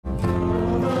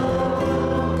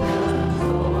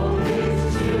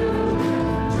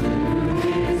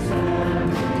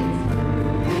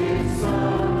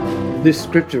This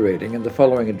scripture reading and the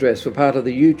following address were part of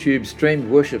the YouTube streamed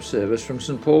worship service from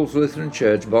St Paul's Lutheran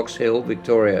Church, Box Hill,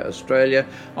 Victoria, Australia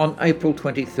on April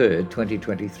 23rd,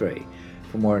 2023.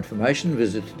 For more information,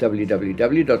 visit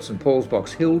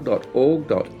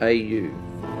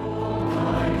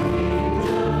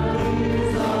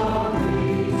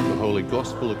www.stpaulsboxhill.org.au. The Holy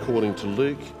Gospel according to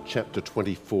Luke, chapter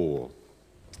 24.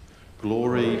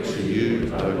 Glory to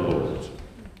you, O Lord.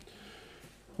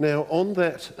 Now, on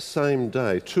that same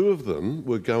day, two of them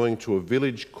were going to a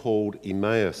village called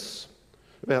Emmaus,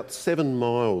 about 7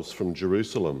 miles from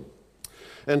Jerusalem,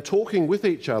 and talking with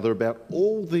each other about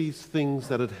all these things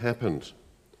that had happened.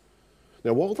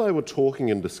 Now, while they were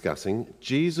talking and discussing,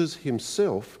 Jesus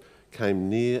himself came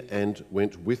near and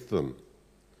went with them.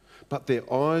 But their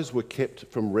eyes were kept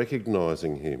from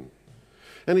recognising him.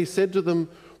 And he said to them,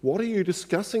 "What are you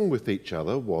discussing with each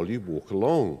other while you walk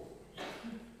along?"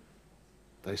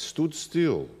 They stood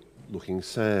still, looking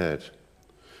sad.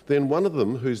 Then one of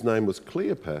them, whose name was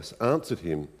Cleopas, answered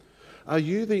him, "Are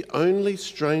you the only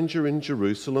stranger in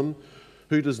Jerusalem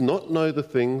who does not know the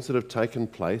things that have taken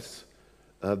place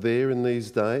there in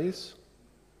these days?"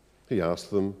 He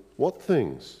asked them, "What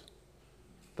things?"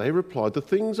 They replied, "The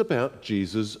things about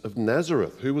Jesus of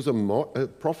Nazareth, who was a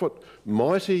prophet,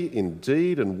 mighty in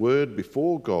deed and word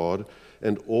before God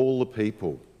and all the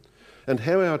people, and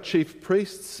how our chief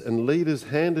priests and leaders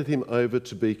handed him over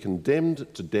to be condemned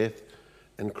to death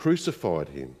and crucified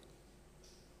him.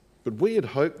 But we had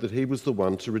hoped that he was the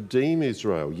one to redeem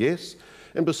Israel. Yes,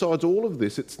 and besides all of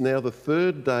this, it's now the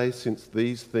 3rd day since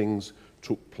these things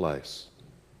took place.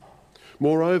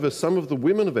 Moreover, some of the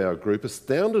women of our group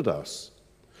astounded us.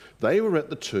 They were at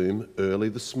the tomb early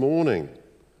this morning.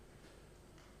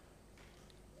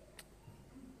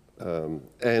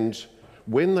 And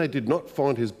when they did not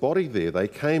find his body there, they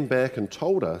came back and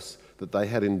told us that they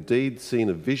had indeed seen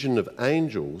a vision of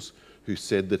angels who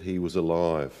said that he was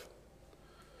alive.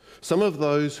 Some of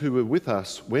those who were with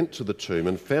us went to the tomb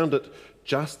and found it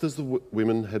just as the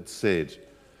women had said,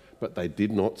 but they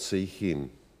did not see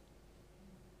him."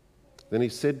 Then he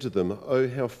said to them, "Oh,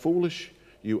 how foolish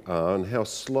you are, and how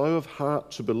slow of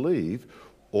heart to believe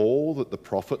all that the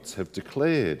prophets have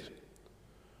declared.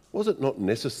 Was it not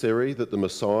necessary that the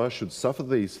Messiah should suffer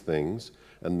these things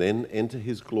and then enter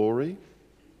his glory?"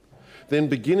 Then,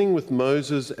 beginning with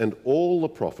Moses and all the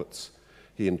prophets,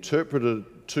 he interpreted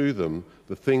to them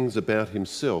the things about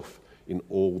himself in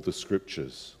all the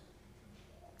scriptures.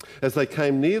 As they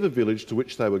came near the village to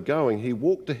which they were going, he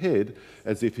walked ahead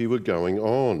as if he were going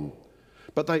on.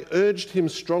 But they urged him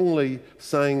strongly,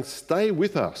 saying, "Stay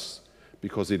with us,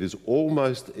 because it is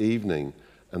almost evening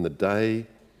and the day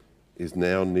is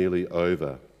now nearly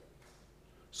over."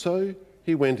 So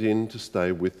he went in to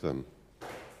stay with them.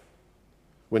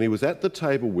 When he was at the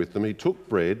table with them, he took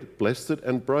bread, blessed it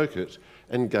and broke it,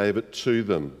 and gave it to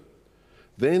them.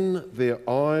 Then their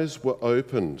eyes were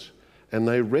opened, and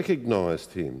they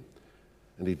recognised him,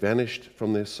 and he vanished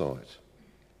from their sight.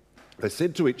 They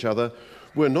said to each other,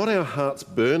 "Were not our hearts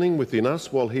burning within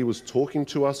us while he was talking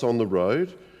to us on the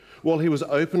road, while he was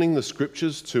opening the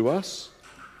scriptures to us?"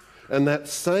 And that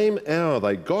same hour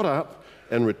they got up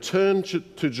and returned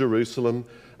to Jerusalem,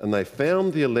 and they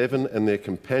found the 11 and their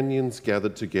companions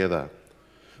gathered together.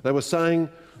 They were saying,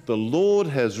 "The Lord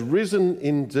has risen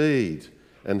indeed,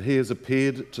 and he has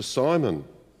appeared to Simon."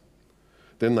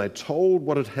 Then they told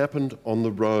what had happened on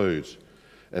the road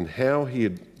and how he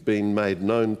had been made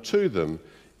known to them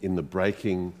in the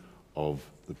breaking of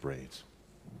the bread.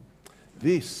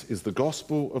 This is the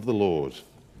gospel of the Lord.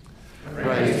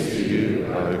 Praise to you,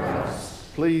 O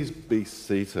Christ. Please be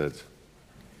seated.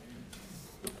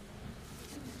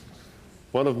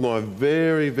 One of my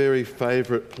very, very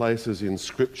favourite places in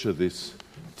Scripture, this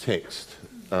text,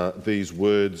 these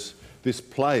words, this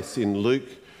place in Luke,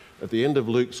 at the end of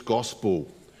Luke's Gospel,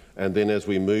 and then as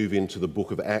we move into the book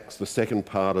of Acts, the second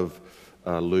part of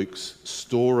Luke's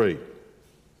story.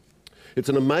 It's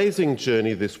an amazing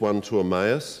journey, this one, to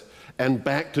Emmaus and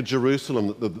back to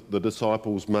Jerusalem that the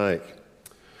disciples make.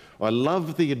 I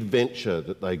love the adventure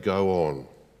that they go on.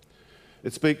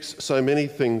 It speaks so many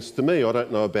things to me. I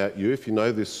don't know about you, if you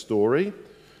know this story,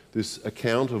 this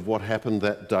account of what happened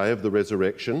that day of the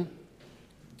resurrection.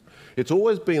 It's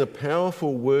always been a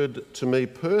powerful word to me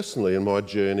personally in my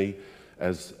journey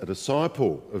as a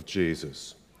disciple of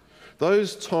Jesus.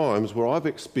 Those times where I've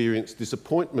experienced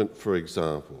disappointment, for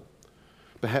example,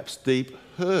 perhaps deep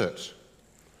hurt,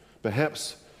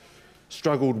 perhaps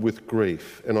struggled with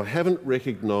grief, and I haven't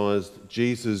recognised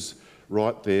Jesus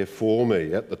right there for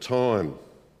me at the time.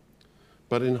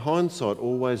 But in hindsight,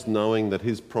 always knowing that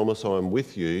his promise, "I am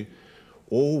with you,"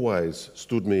 always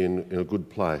stood me in a good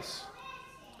place.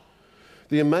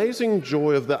 The amazing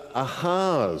joy of the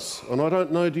ahas. And I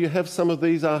don't know, do you have some of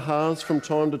these ahas from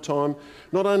time to time?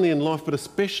 Not only in life, but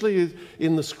especially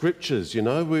in the scriptures, you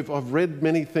know. I've read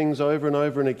many things over and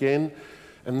over and again,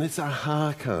 and this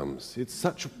aha comes. It's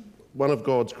such one of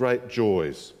God's great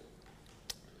joys.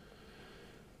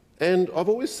 And I've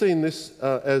always seen this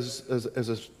as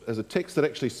a text that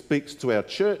actually speaks to our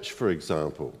church, for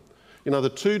example. You know, the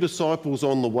two disciples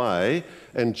on the way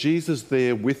and Jesus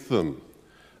there with them.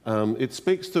 It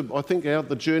speaks to, I think,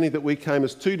 the journey that we came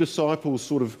as two disciples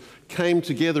sort of came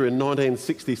together in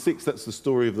 1966. That's the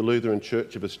story of the Lutheran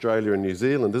Church of Australia and New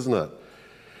Zealand, isn't it?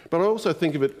 But I also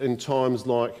think of it in times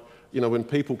like, you know, when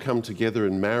people come together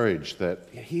in marriage, that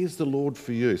here's the Lord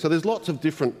for you. So there's lots of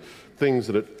different things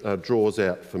that it draws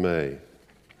out for me.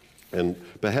 And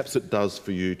perhaps it does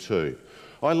for you too.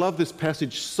 I love this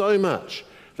passage so much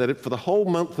that for the whole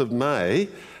month of May,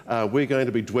 we're going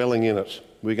to be dwelling in it.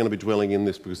 We're going to be dwelling in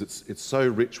this because it's so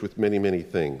rich with many, many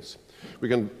things. We're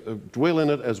going to dwell in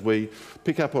it as we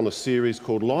pick up on a series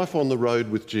called Life on the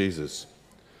Road with Jesus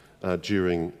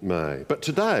during May. But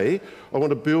today, I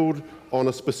want to build on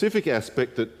a specific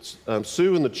aspect that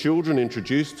Sue and the children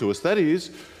introduced to us. That is,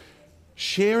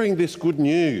 sharing this good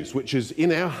news, which is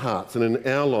in our hearts and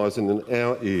in our lives and in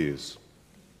our ears.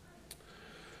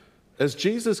 As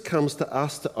Jesus comes to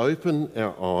us to open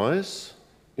our eyes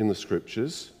in the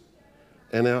scriptures,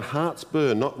 and our hearts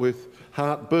burn, not with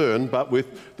heartburn, but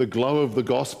with the glow of the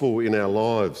gospel in our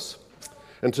lives.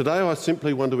 And today I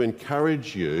simply want to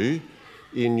encourage you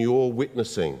in your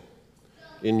witnessing,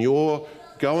 in your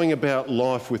going about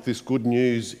life with this good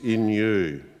news in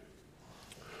you.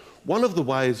 One of the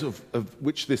ways of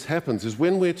which this happens is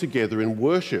when we're together in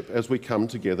worship, as we come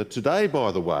together today,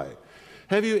 by the way.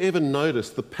 Have you ever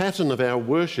noticed the pattern of our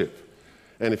worship?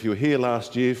 And if you were here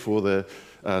last year for the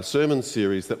sermon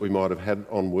series that we might have had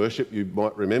on worship, you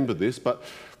might remember this, but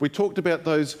we talked about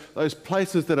those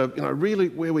places that are, you know, really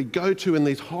where we go to in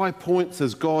these high points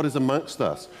as God is amongst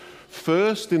us.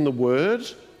 First in the Word,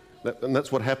 and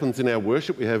that's what happens in our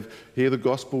worship. We have here the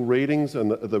gospel readings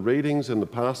and the readings, and the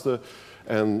pastor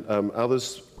and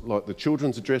others like the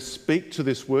children's address speak to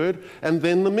this word, and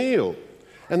then the meal.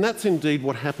 And that's indeed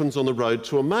what happens on the road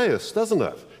to Emmaus, doesn't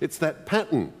it? It's that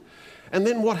pattern. And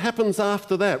then what happens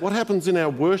after that? What happens in our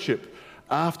worship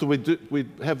after we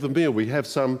have the meal? We have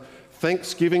some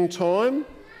Thanksgiving time.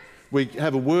 We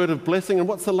have a word of blessing. And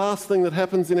what's the last thing that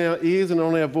happens in our ears and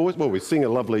on our voice? Well, we sing a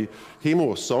lovely hymn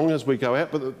or song as we go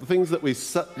out. But the things that we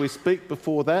speak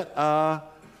before that are,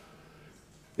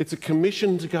 it's a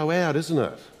commission to go out, isn't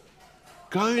it?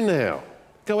 Go now.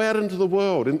 Go out into the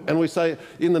world. And we say,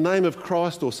 in the name of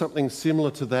Christ, or something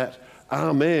similar to that,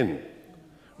 Amen.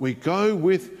 We go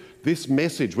with this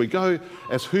message. We go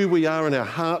as who we are in our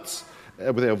hearts,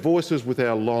 with our voices, with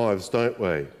our lives, don't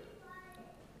we?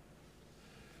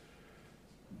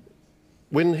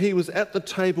 When he was at the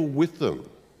table with them,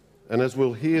 and as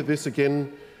we'll hear this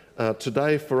again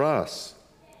today for us,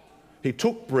 he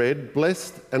took bread,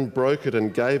 blessed and broke it,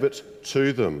 and gave it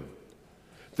to them.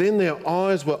 Then their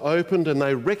eyes were opened and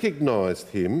they recognised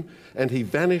him, and he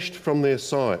vanished from their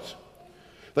sight.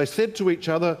 They said to each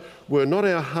other, "Were not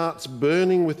our hearts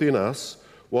burning within us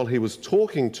while he was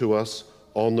talking to us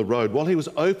on the road," while he was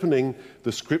opening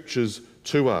the scriptures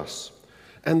to us?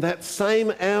 And that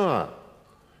same hour,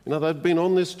 you know, they've been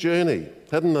on this journey,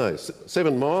 hadn't they?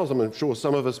 7 miles. I'm sure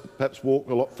some of us perhaps walk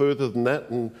a lot further than that,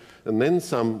 and then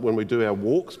some when we do our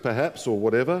walks perhaps, or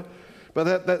whatever.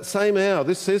 But that same hour,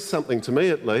 this says something to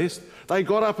me at least, they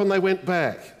got up and they went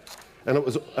back. And it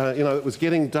was, it was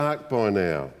getting dark by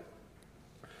now.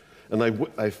 And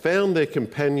they found their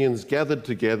companions gathered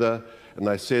together, and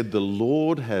they said, "The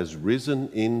Lord has risen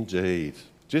indeed."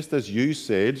 Just as you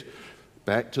said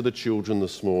back to the children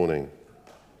this morning.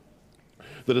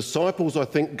 The disciples, I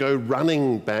think, go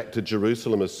running back to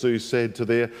Jerusalem, as Sue said, to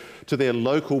their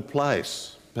local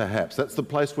place, perhaps. That's the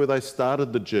place where they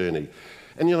started the journey.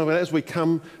 And, you know, as we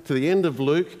come to the end of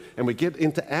Luke and we get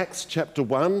into Acts chapter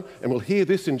 1, and we'll hear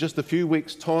this in just a few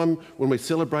weeks' time when we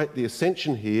celebrate the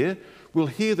Ascension here, we'll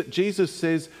hear that Jesus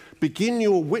says, begin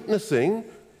your witnessing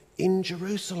in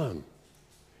Jerusalem,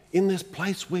 in this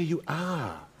place where you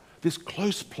are, this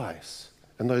close place,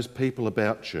 and those people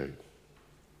about you.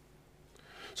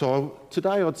 So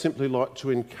today I'd simply like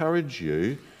to encourage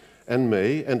you and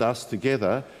me and us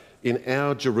together in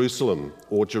our Jerusalem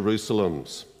or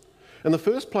Jerusalems. And the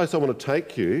first place I want to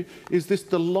take you is this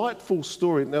delightful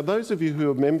story. Now, those of you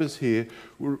who are members here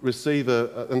will receive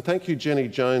and thank you, Jenny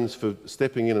Jones, for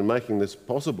stepping in and making this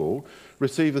possible,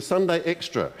 receive the Sunday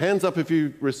Extra. Hands up if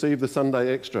you receive the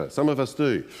Sunday Extra. Some of us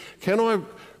do. Can I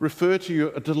refer to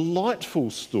you a delightful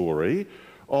story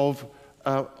of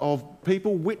of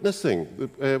people witnessing,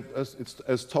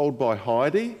 as told by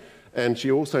Heidi, and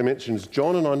she also mentions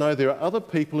John, and I know there are other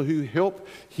people who help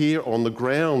here on the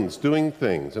grounds doing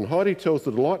things. And Heidi tells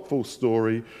the delightful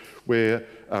story where,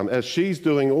 as she's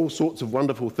doing all sorts of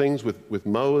wonderful things with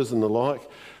mowers and the like,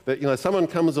 that someone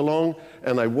comes along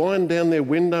and they wind down their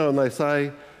window and they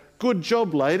say, "Good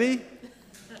job, lady."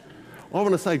 I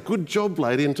want to say good job,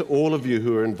 lady, and to all of you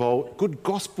who are involved, good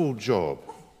gospel job.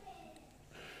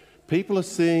 People are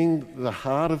seeing the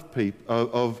heart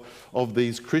of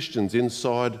these Christians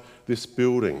inside this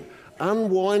building.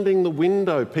 Unwinding the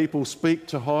window, people speak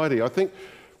to Heidi. I think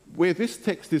where this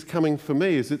text is coming for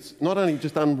me is it's not only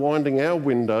just unwinding our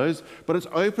windows, but it's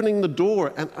opening the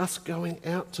door and us going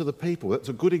out to the people. That's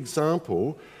a good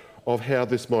example of how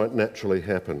this might naturally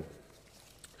happen.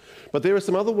 But there are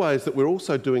some other ways that we're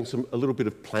also doing a little bit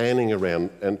of planning around,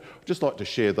 and I'd just like to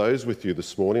share those with you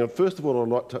this morning. First of all, I'd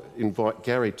like to invite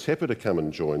Gary Tepper to come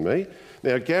and join me.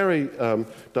 Now, Gary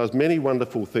does many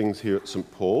wonderful things here at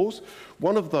St Paul's.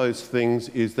 One of those things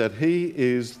is that he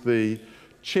is the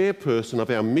chairperson of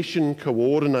our mission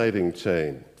coordinating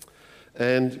team.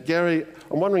 And Gary,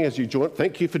 I'm wondering as you join,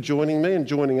 thank you for joining me and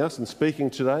joining us and speaking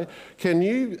today. Can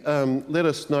you let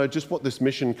us know just what this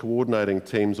mission coordinating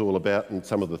team's all about and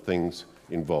some of the things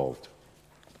involved?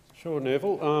 Sure,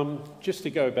 Neville. Just to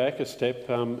go back a step,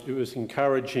 it was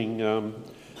encouraging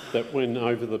that when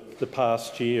over the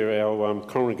past year our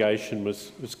congregation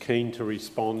was keen to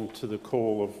respond to the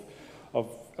call of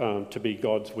to be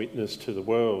God's witness to the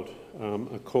world,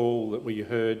 a call that we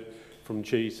heard from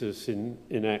Jesus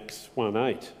in Acts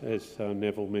 1:8, as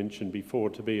Neville mentioned before,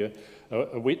 to be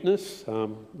a witness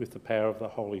with the power of the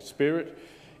Holy Spirit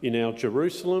in our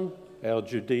Jerusalem, our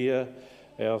Judea,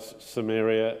 our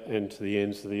Samaria, and to the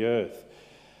ends of the earth.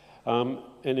 And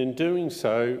in doing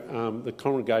so, the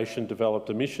congregation developed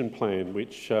a mission plan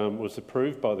which was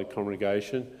approved by the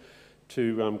congregation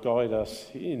to guide us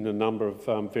in a number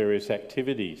of various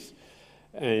activities,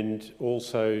 and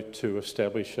also to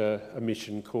establish a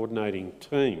mission coordinating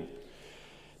team.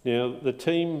 Now, the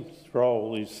team's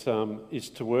role is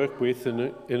to work with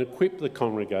and equip the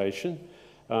congregation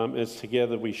as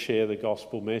together we share the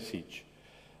gospel message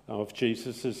of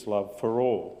Jesus' love for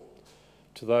all,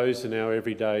 to those in our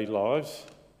everyday lives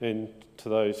and to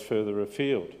those further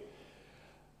afield.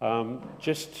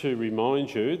 Just to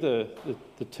remind you, the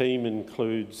team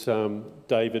includes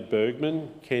David Bergman,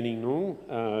 Kenny Nung,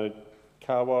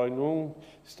 Kawai Nung,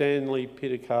 Stanley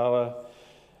Pitakala,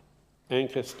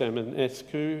 Anka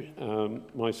Stamanescu,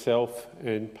 myself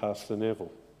and Pastor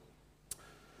Neville.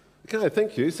 Okay,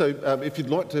 thank you. So if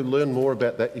you'd like to learn more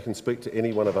about that, you can speak to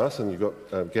any one of us, and you've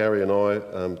got Gary and I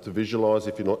to visualise.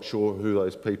 If you're not sure who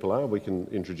those people are, we can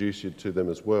introduce you to them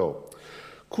as well.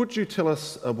 Could you tell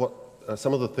us what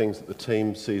some of the things that the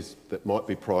team sees that might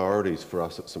be priorities for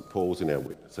us at St Paul's in our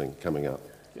witnessing coming up?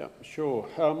 Yeah, sure.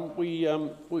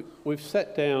 We've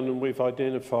sat down and we've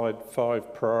identified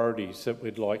 5 priorities that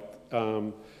we'd like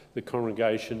the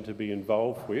congregation to be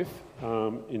involved with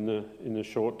in the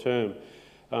short term.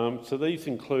 So these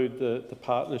include the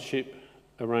partnership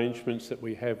arrangements that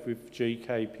we have with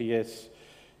GKPS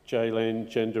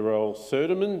Jalan Jenderal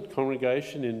Serdaman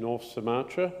congregation in North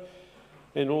Sumatra,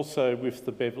 and also with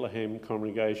the Bethlehem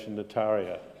congregation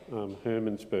Nataria,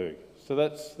 Hermannsburg. So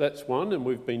that's one, and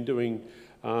we've been doing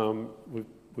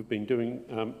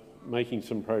making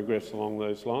some progress along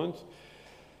those lines.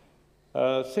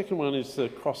 Second one is the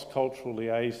cross-cultural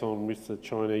liaison with the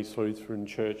Chinese Lutheran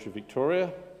Church of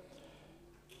Victoria.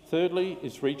 Thirdly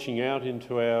is reaching out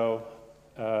into our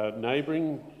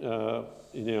neighbouring,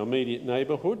 in our immediate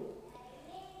neighbourhood.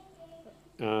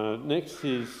 Next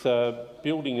is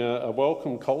building a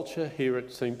welcome culture here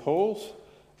at St Paul's,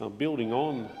 building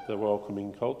on the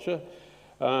welcoming culture.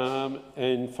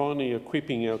 And finally,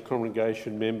 equipping our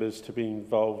congregation members to be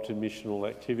involved in missional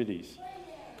activities.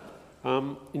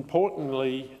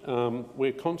 Importantly,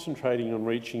 we're concentrating on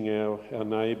reaching our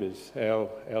neighbours,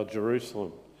 our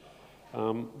Jerusalem.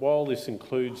 While this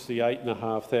includes the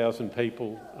 8,500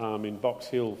 people in Box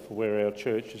Hill, for where our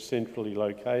church is centrally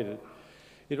located,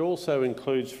 it also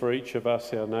includes for each of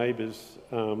us our neighbours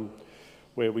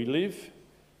where we live,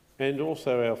 and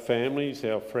also our families,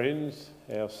 our friends,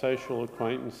 our social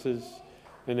acquaintances,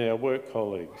 and our work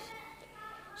colleagues.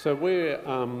 So we're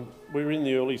in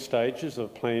the early stages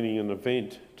of planning an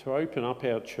event to open up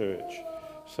our church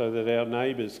so that our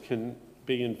neighbours can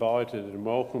be invited and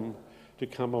welcome to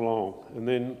come along and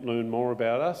then learn more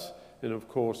about us, and of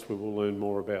course we will learn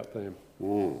more about them.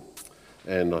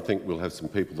 And I think we'll have some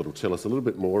people that will tell us a little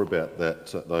bit more about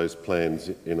those plans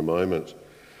in a moment.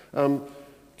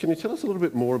 Can you tell us a little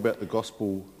bit more about the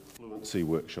Gospel Fluency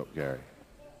Workshop, Gary?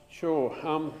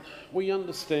 Sure. We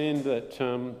understand that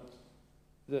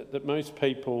that most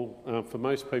people, for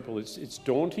most people, it's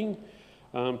daunting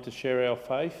to share our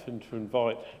faith and to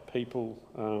invite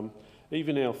people,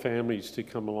 even our families, to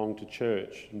come along to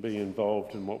church and be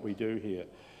involved in what we do here.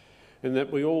 And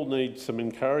that we all need some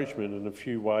encouragement and a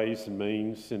few ways and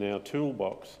means in our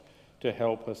toolbox to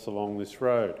help us along this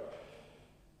road.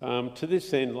 To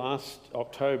this end, last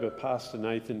October, Pastor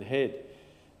Nathan Head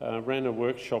ran a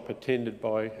workshop attended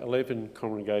by 11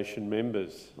 congregation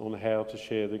members on how to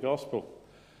share the gospel.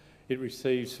 It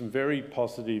received some very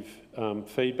positive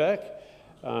feedback,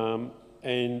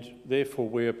 and therefore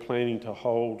we're planning to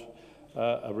hold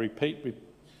a repeat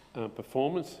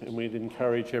performance, and we'd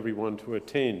encourage everyone to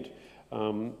attend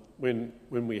when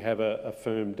we have a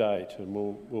firm date, and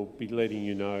we'll be letting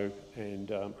you know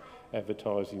and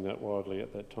advertising that widely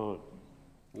at that time.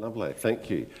 Lovely, thank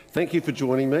you. Thank you for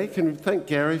joining me. Can we thank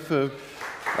Gary for...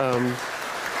 and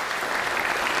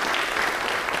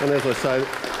as I say,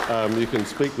 you can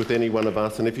speak with any one of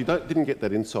us, and if you didn't get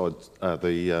that inside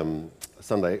the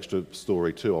Sunday Extra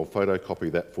story too, I'll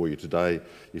photocopy that for you today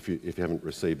if you haven't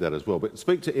received that as well. But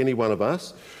speak to any one of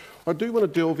us. I do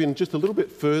want to delve in just a little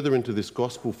bit further into this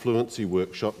Gospel Fluency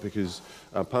workshop because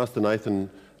Pastor Nathan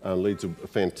leads a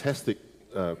fantastic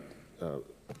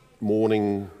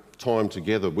morning time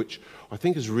together, which I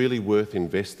think is really worth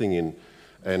investing in.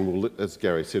 And as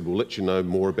Gary said, we'll let you know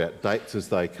more about dates as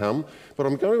they come. But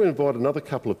I'm going to invite another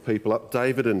couple of people up,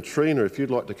 David and Trina, if you'd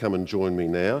like to come and join me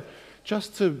now,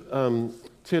 just to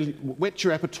whet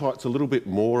your appetites a little bit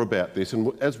more about this.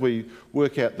 And as we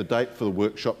work out the date for the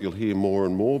workshop, you'll hear more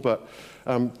and more. But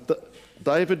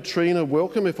David, Trina,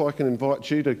 welcome. If I can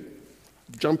invite you to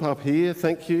jump up here,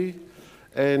 thank you.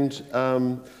 And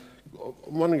I'm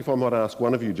wondering if I might ask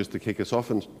one of you just to kick us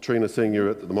off, and Trina, seeing you're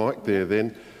at the mic there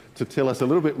then, to tell us a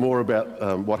little bit more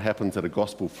about what happens at a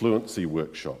Gospel Fluency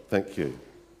workshop. Thank you.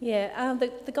 Yeah,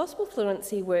 the Gospel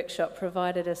Fluency workshop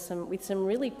provided us with some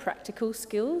really practical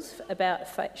skills about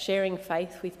sharing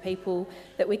faith with people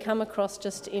that we come across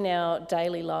just in our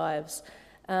daily lives.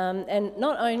 And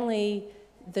not only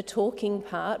the talking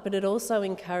part, but it also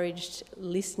encouraged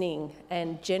listening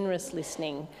and generous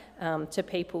listening to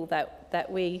people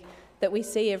that we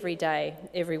see every day,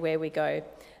 everywhere we go.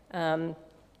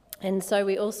 And so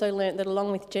we also learnt that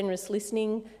along with generous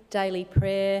listening, daily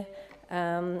prayer,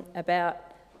 about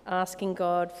asking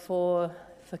God for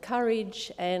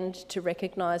courage and to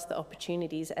recognise the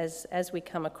opportunities as we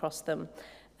come across them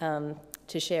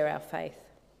to share our faith.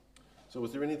 So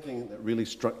was there anything that really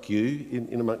struck you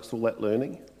in amongst all that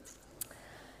learning?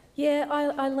 Yeah,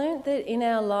 I learnt that in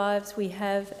our lives we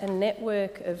have a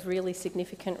network of really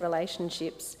significant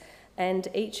relationships, and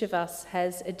each of us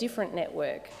has a different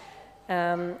network.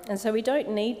 And so we don't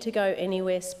need to go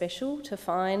anywhere special to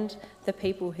find the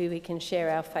people who we can share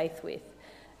our faith with.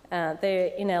 They're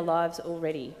in our lives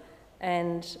already.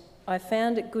 And I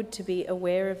found it good to be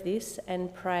aware of this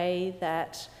and pray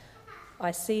that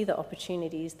I see the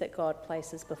opportunities that God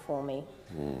places before me.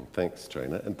 Thanks,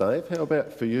 Trina. And Dave, how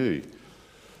about for you?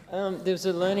 There was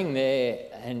a learning there,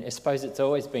 and I suppose it's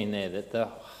always been there, that the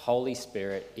Holy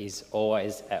Spirit is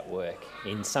always at work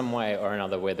in some way or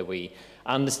another, whether we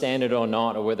understand it or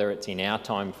not, or whether it's in our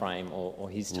time frame or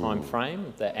his time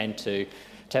frame, and to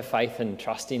have faith and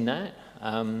trust in that.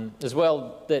 As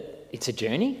well, that it's a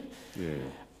journey. Yeah.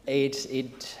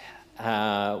 It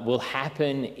will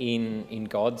happen in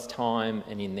God's time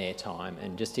and in their time,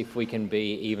 and just if we can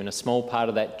be even a small part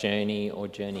of that journey or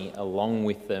journey along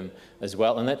with them as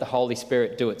well, and let the Holy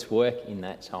Spirit do its work in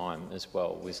that time as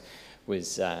well, was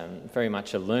very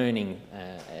much a learning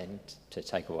and to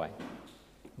take away.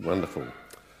 Wonderful.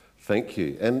 Thank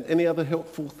you. And any other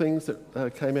helpful things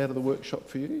that came out of the workshop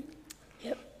for you?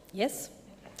 Yep. Yes.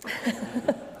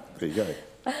 There you go.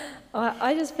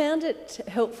 I just found it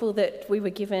helpful that we were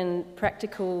given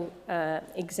practical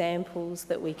examples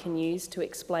that we can use to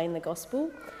explain the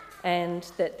gospel, and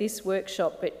that this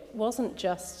workshop, it wasn't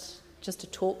just a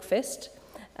talk fest.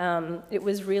 It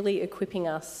was really equipping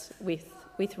us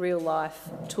with real life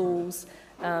tools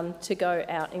to go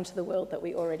out into the world that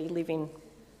we already live in.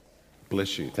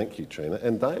 Bless you. Thank you, Trina.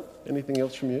 And Dave, anything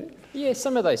else from you? Yeah,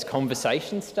 some of those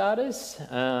conversation starters,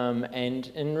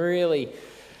 and really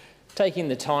taking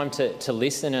the time to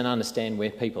listen and understand where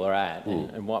people are at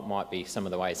and what might be some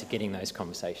of the ways of getting those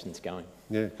conversations going.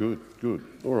 Yeah, good.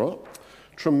 All right.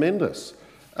 Tremendous.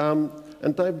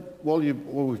 And Dave, while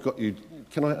we've got you,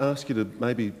 can I ask you to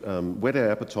maybe whet our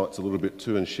appetites a little bit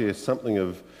too and share something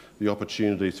of the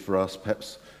opportunities for us,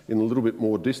 perhaps in a little bit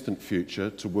more distant future,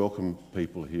 to welcome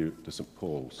people here to St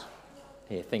Paul's?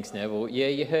 Yeah, thanks, Neville. Yeah,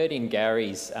 you heard in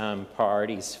Gary's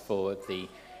priorities for the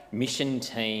mission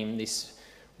team, this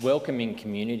welcoming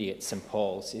community at St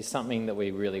Paul's is something that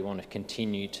we really want to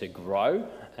continue to grow.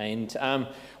 And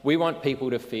we want people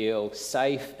to feel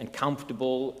safe and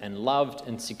comfortable and loved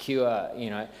and secure,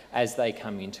 as they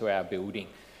come into our building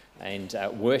and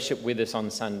worship with us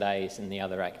on Sundays and the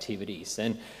other activities.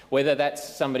 And whether that's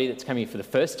somebody that's coming for the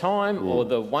first time or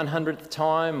the 100th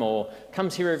time or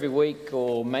comes here every week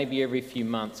or maybe every few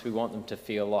months, we want them to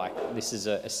feel like this is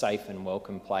a safe and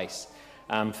welcome place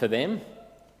for them.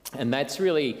 And that's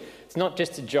really, it's not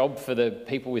just a job for the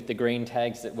people with the green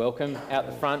tags that welcome out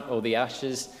the front or the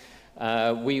ushers.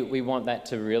 We want that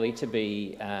to really to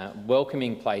be a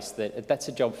welcoming place. That's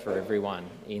a job for everyone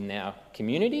in our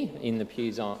community, in the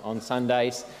pews on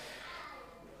Sundays.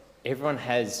 Everyone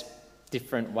has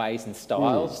different ways and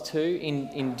styles too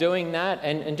in doing that,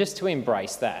 and just to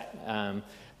embrace that.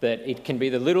 That it can be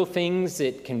the little things,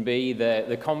 it can be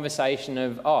the conversation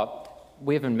of, oh,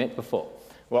 we haven't met before.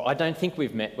 Well, I don't think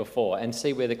we've met before, and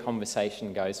see where the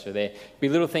conversation goes through there. Be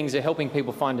little things are helping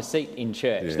people find a seat in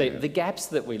church. Yeah. The gaps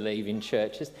that we leave in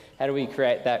churches, how do we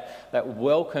create that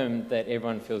welcome that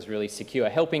everyone feels really secure?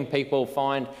 Helping people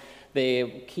find their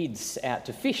kids out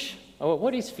to fish. Oh,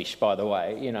 what is fish, by the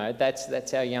way?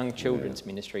 That's our young children's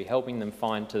ministry, helping them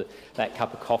find that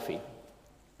cup of coffee.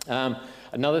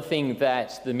 Another thing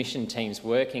that the mission team's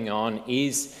working on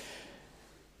is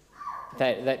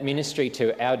that ministry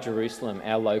to our Jerusalem,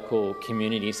 our local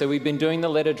community. So we've been doing the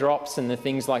letter drops and the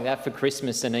things like that for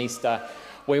Christmas and Easter.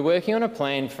 We're working on a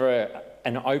plan for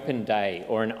an open day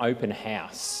or an open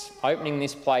house, opening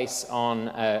this place on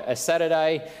a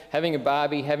Saturday, having a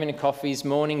barbie, having a coffees,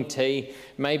 morning tea,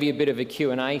 maybe a bit of a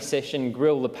Q&A session,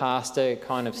 grill the pastor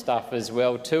kind of stuff as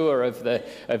well, tour of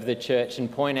the church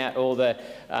and point out all the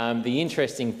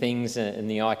interesting things in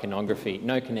the iconography.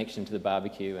 No connection to the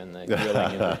barbecue and the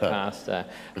grilling of the pastor,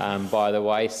 by the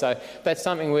way. So that's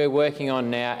something we're working on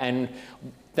now, and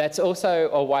that's also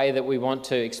a way that we want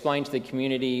to explain to the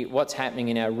community what's happening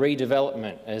in our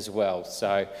redevelopment as well.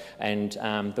 So, and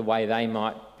the way they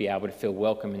might be able to feel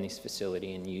welcome in this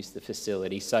facility and use the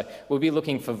facility. So we'll be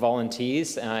looking for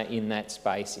volunteers in that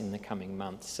space in the coming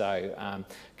months. So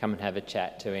come and have a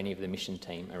chat to any of the mission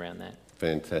team around that.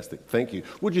 Fantastic. Thank you.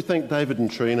 Would you thank David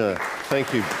and Trina?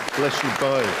 Thank you. Bless you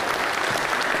both.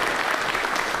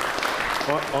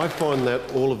 I find that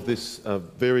all of this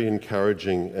very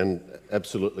encouraging and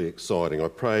absolutely exciting. I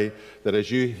pray that as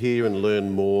you hear and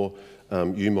learn more,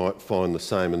 you might find the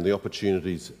same and the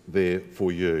opportunities there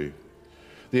for you.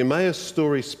 The Emmaus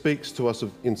story speaks to us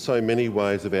in so many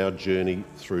ways of our journey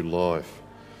through life.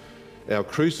 Our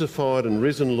crucified and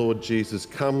risen Lord Jesus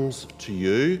comes to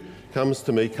you, comes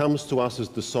to me, comes to us as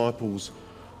disciples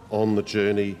on the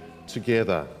journey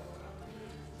together.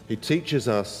 He teaches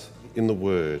us in the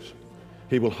Word.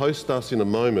 He will host us in a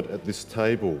moment at this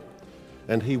table,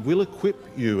 and he will equip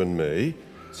you and me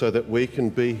so that we can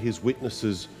be his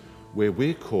witnesses where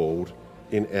we're called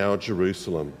in our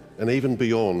Jerusalem and even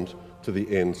beyond to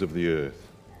the ends of the earth.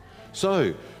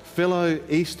 So, fellow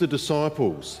Easter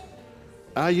disciples,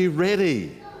 are you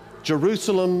ready?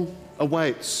 Jerusalem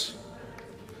awaits.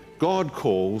 God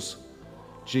calls,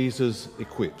 Jesus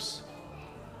equips.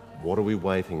 What are we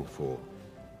waiting for?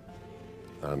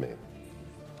 Amen.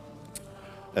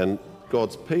 And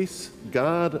God's peace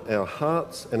guard our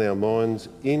hearts and our minds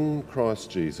in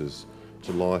Christ Jesus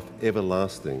to life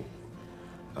everlasting.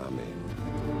 Amen.